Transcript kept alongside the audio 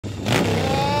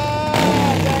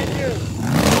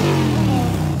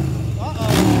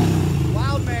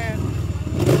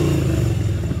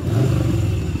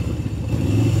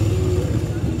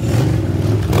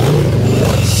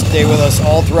Stay with us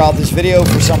all throughout this video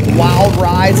for some wild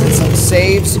rides and some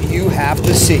saves you have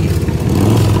to see.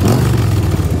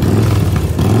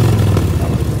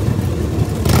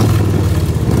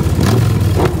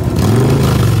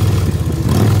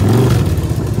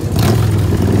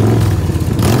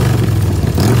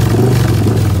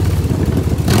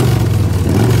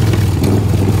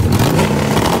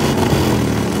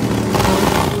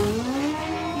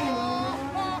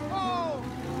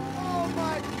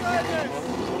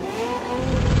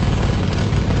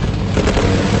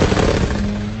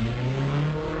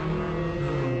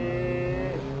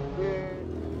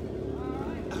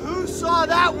 Saw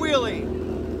that wheelie.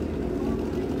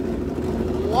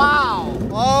 Wow.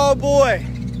 Oh boy.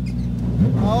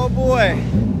 Oh boy.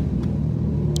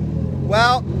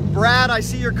 Well, Brad, I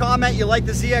see your comment. You like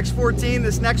the ZX14.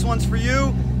 This next one's for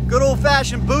you. Good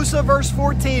old-fashioned Busa versus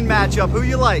 14 matchup. Who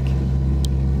you like?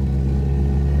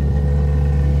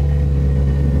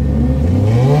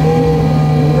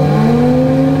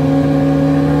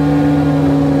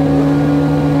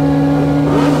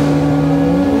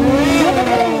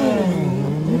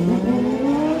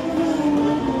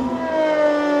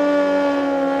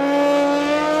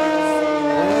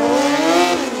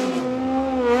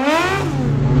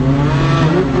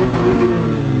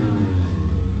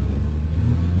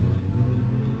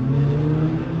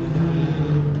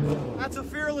 That's a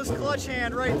fearless clutch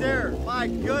hand right there. My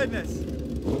goodness.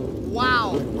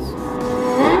 Wow.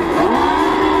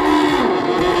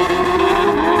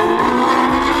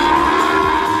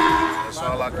 That's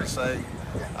all I can say.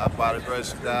 By the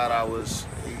grace of God, I was,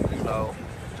 you know,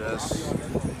 just...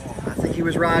 I think he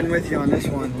was riding with you on this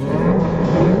one.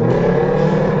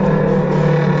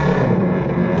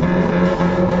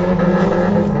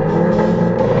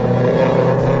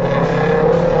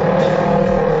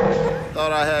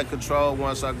 Thought I had control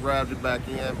once I grabbed it back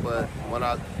in, but when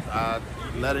I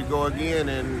let it go again,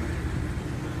 and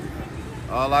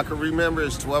all I can remember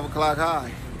is 12 o'clock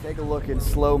high. Take a look in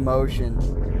slow motion.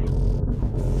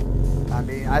 I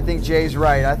mean, I think Jay's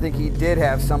right. I think he did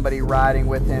have somebody riding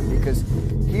with him because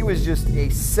he was just a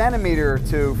centimeter or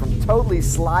two from totally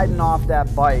sliding off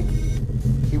that bike.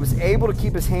 He was able to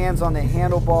keep his hands on the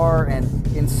handlebar and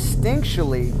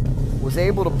instinctually was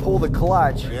able to pull the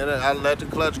clutch. And I let the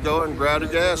clutch go and grab the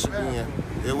gas again.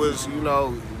 It was, you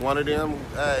know, one of them,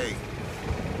 hey,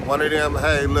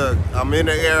 look, I'm in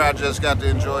the air, I just got to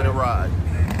enjoy the ride.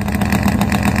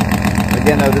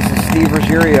 Again, though, this is Steve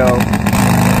Ruggiero.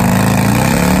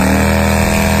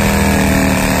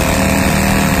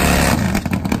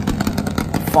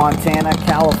 Fontana,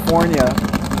 California.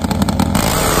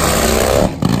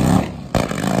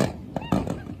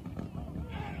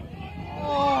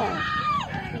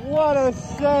 What a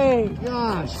save,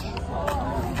 gosh.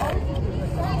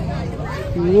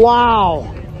 Wow.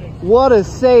 What a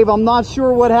save. I'm not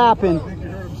sure what happened. I think he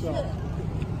hurt himself.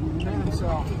 He hurt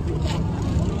himself.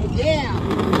 Yeah.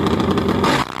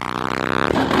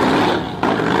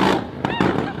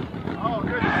 Oh,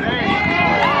 good save.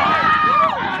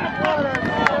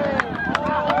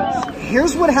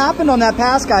 Here's what happened on that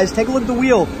pass, guys. Take a look at the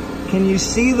wheel. Can you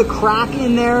see the crack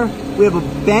in there? We have a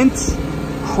bent,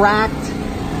 cracked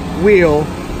wheel.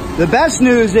 The best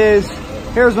news is,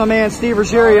 here's my man, Steve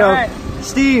Ruggiero. Right.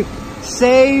 Steve,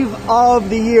 save of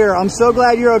the year. I'm so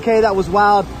glad you're okay. That was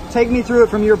wild. Take me through it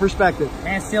from your perspective.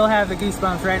 Man, still have the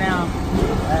goosebumps right now.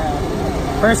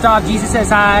 First off, Jesus says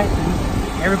hi.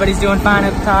 Everybody's doing fine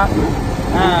up top.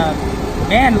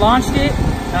 Man, launched it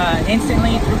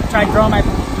instantly. Tried throwing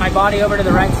my body over to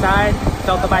the right side.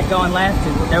 Felt the bike going left,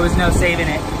 and there was no saving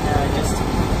it. Just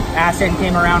ass end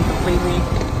came around completely.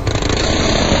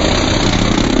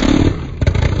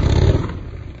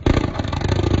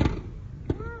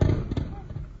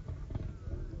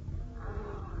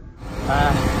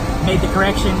 Made the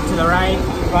correction to the right,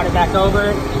 brought it back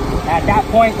over. At that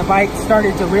point, the bike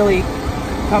started to really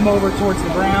come over towards the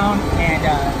ground, and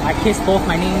I kissed both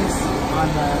my knees on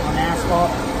the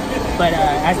asphalt. But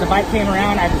as the bike came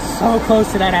around, I was so close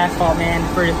to that asphalt, man.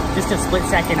 For just a split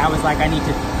second, I was like, I need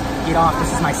to get off.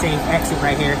 This is my safe exit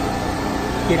right here.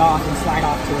 Get off and slide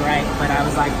off to the right. But I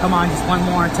was like, come on, just one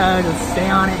more tug. Let's stay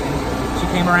on it. And she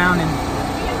came around and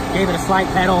gave it a slight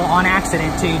pedal on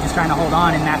accident too, just trying to hold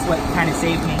on, and that's what kind of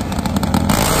saved me.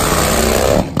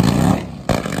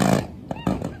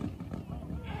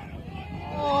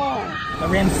 The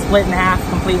rim's split in half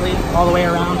completely, all the way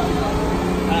around.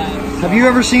 Have you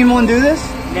ever seen one do this?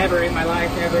 Never in my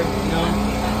life, ever, no.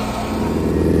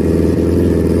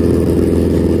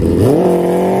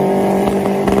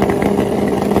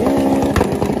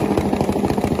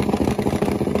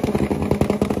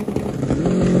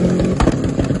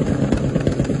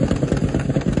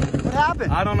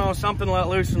 something let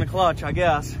loose in the clutch, I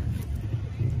guess.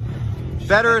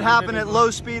 Better it happen at low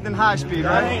speed than high speed,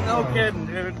 That right? ain't no kidding,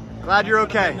 dude. Glad you're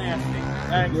okay. Nasty.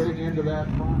 Thanks. Getting into that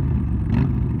front.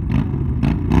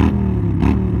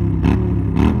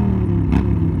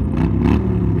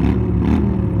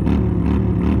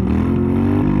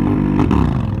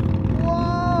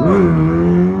 Big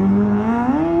wheelie.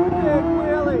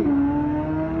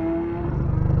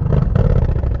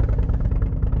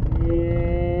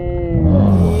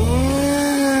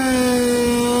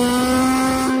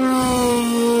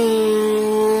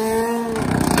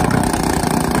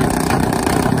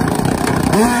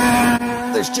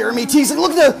 There's Jeremy Teasley.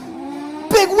 Look at the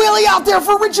big wheelie out there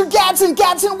for Richard Gadsden.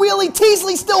 Gadsden wheelie.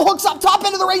 Teasley still hooks up top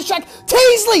end of the racetrack.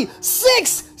 Teasley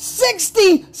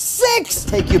 666.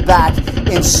 Take you back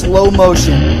in slow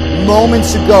motion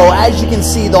moments ago. As you can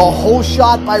see, the whole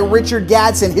shot by Richard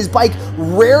Gadsden. His bike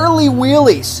rarely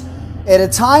wheelies at a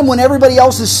time when everybody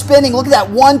else is spinning. Look at that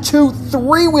 1, 2,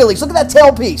 3 wheelies. Look at that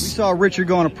tailpiece. We saw Richard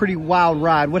go on a pretty wild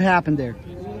ride. What happened there?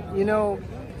 You know,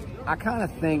 I kind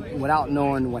of think, without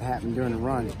knowing what happened during the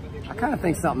run, I kind of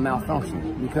think something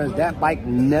malfunctioned because that bike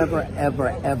never, ever,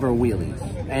 ever wheelies.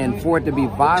 And for it to be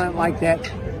violent like that,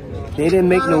 they didn't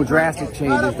make no drastic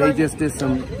changes. They just did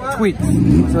some tweaks.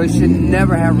 So it should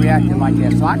never have reacted like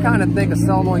that. So I kind of think a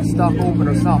solenoid stuck open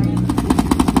or something.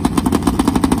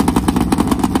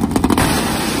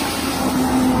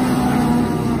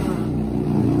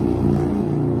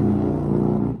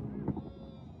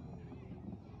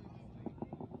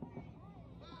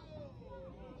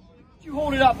 You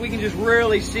hold it up, we can just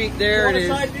really see. There it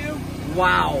is.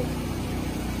 Wow.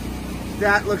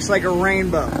 That looks like a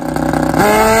rainbow. What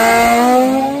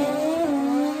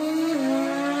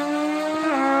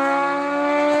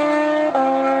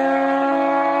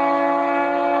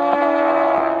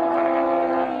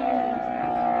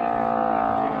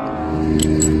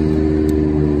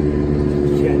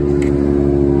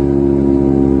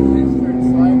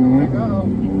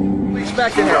are you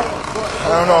expecting here? I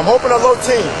don't know. I'm hoping a low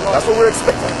team. That's what we're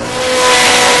expecting.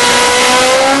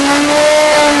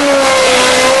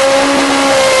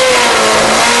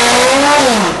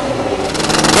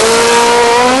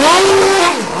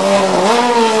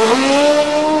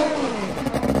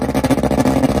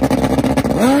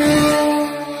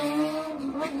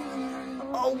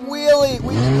 A wheelie.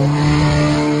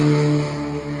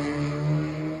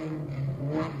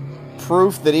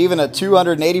 Proof that even a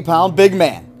 280-pound big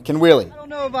man can wheelie. I don't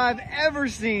know if I've ever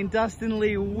seen Dustin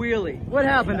Lee wheelie. What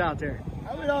happened out there?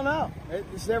 I really don't know.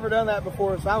 It's never done that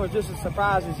before, so I was just as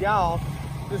surprised as y'all.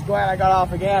 Just glad I got off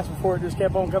the gas before it just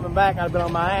kept on coming back. I'd been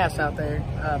on my ass out there.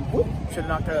 Should have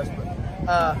knocked us.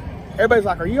 But everybody's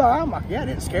like, "Are you all right?" I'm like, "Yeah, it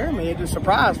didn't scare me. It just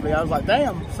surprised me." I was like,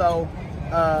 "Damn." So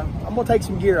I'm gonna take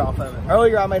some gear off of it.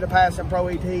 Earlier, I made a pass in Pro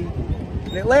ET,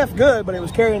 and it left good, but it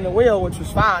was carrying the wheel, which was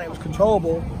fine. It was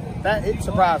controllable. That it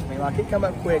surprised me. Like, it come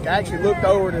up quick. I actually looked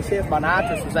over to see if my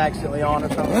nitrous was actually on or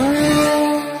something.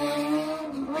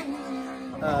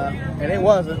 And it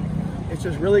wasn't. It's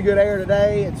just really good air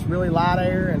today. It's really light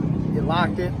air, and it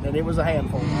locked it, and it was a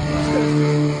handful.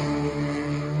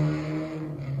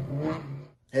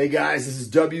 Hey guys, this is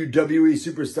WWE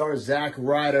superstar Zack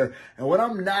Ryder, and when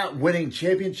I'm not winning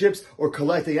championships or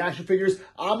collecting action figures,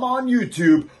 I'm on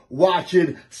YouTube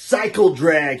watching Cycle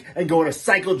Drag and going to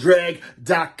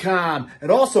cycledrag.com.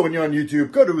 And also when you're on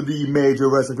YouTube, go to the Major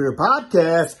Wrestling Figure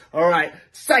Podcast. All right,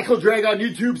 Cycle Drag on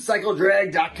YouTube,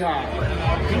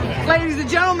 cycledrag.com. Ladies and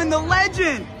gentlemen, the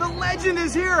legend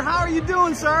is here. How are you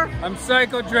doing, sir? I'm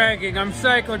cycle dragging.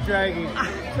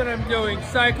 That's what I'm doing.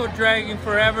 Cycle dragging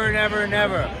forever and ever and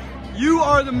ever. You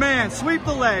are the man. Sweep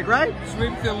the leg, right?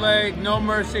 Sweep the leg, no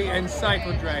mercy, and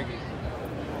cycle dragging.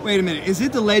 Wait a minute. Is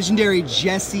it the legendary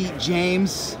Jesse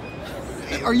James?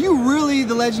 Are you really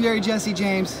the legendary Jesse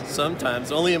James?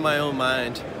 Sometimes, only in my own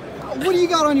mind. What do you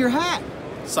got on your hat?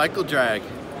 Cycle drag.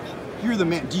 You're the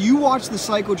man. Do you watch the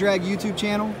Cycle Drag YouTube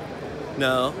channel?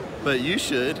 No, but you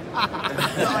should.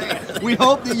 We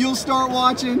hope that you'll start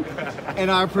watching,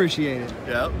 and I appreciate it.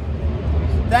 Yep.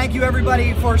 Thank you,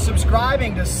 everybody, for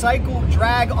subscribing to Cycle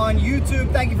Drag on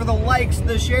YouTube. Thank you for the likes,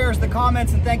 the shares, the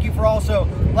comments, and thank you for also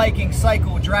liking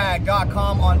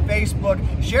cycledrag.com on Facebook.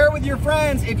 Share it with your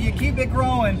friends. If you keep it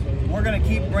growing, we're going to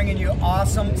keep bringing you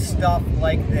awesome stuff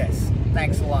like this.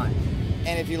 Thanks a lot.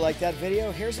 And if you like that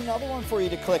video, here's another one for you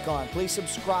to click on. Please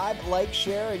subscribe, like,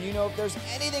 share, and you know if there's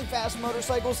anything fast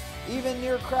motorcycles, even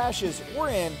near crashes, we're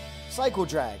in. Cycle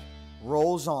Drag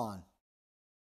rolls on.